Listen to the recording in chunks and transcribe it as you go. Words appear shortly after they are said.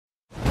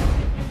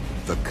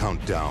The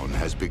countdown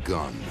has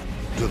begun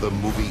to the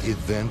movie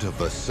event of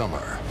the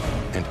summer,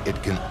 and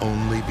it can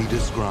only be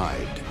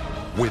described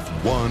with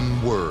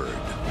one word.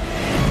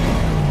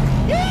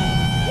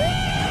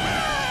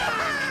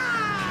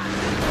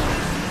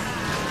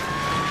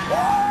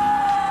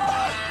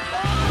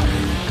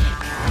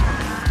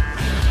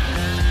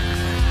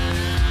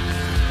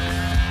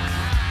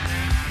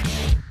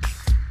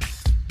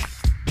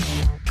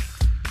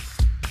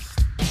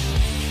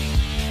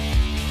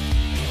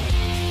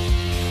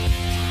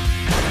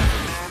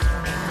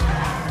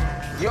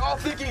 Y'all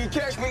think you can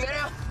catch me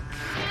now?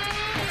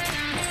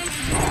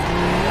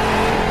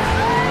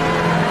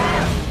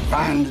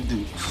 Find the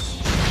Dukes.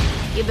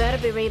 You better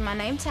be reading my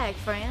name tag,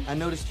 friend. I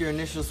noticed your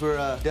initials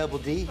were double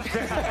D.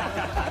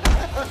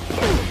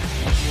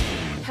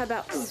 How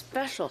about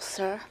special,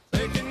 sir?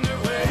 Come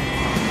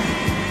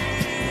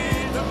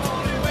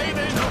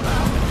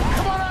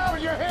on out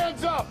with your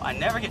hands up! I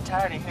never get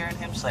tired of hearing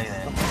him say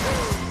that.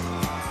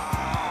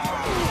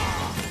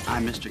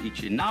 I'm Mr.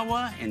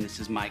 Ichinawa, and this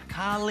is my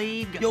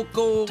colleague,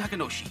 Yoko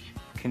Takanoshi.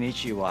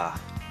 Konnichiwa.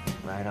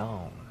 Right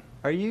on.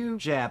 Are you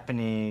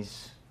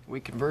Japanese? We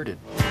converted.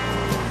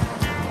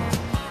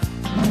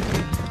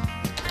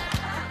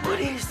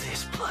 What is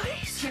this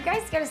place? You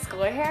guys go to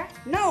school here?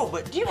 No,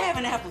 but do you have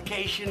an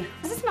application?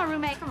 This is my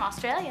roommate from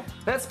Australia.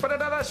 Let's put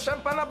another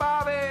shrimp on the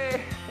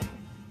barbie.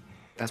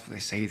 That's what they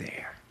say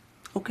there.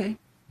 Okay.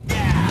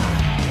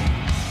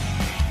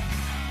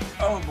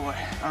 Oh boy,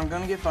 I'm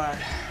gonna get fired.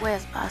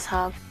 Where's Boss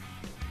Hog?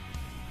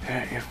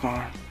 At your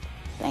farm.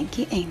 Thank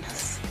you,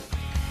 Amos.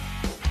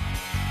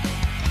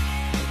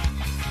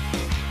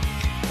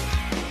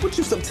 What,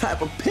 you some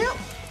type of pimp?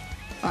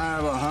 I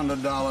have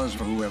 $100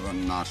 for whoever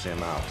knocks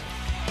him out.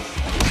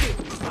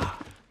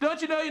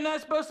 Don't you know you're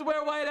not supposed to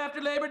wear white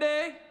after Labor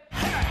Day?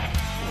 I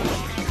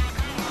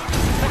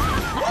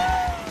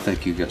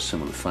think you got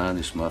some of the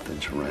finest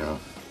muffins around.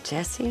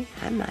 Jesse,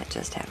 I might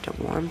just have to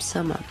warm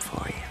some up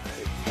for you.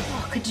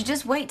 Oh, could you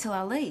just wait till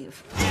I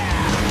leave?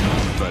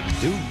 The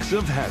Dukes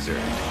of Hazzard.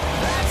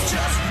 That's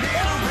just a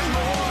little bit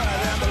more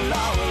than the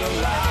law will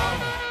allow.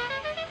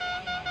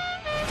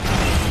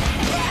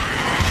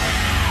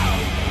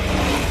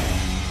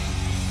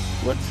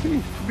 What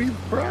seems to be the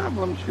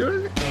problem,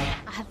 Shirley?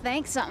 I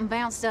think something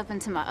bounced up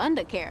into my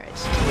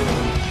undercarriage.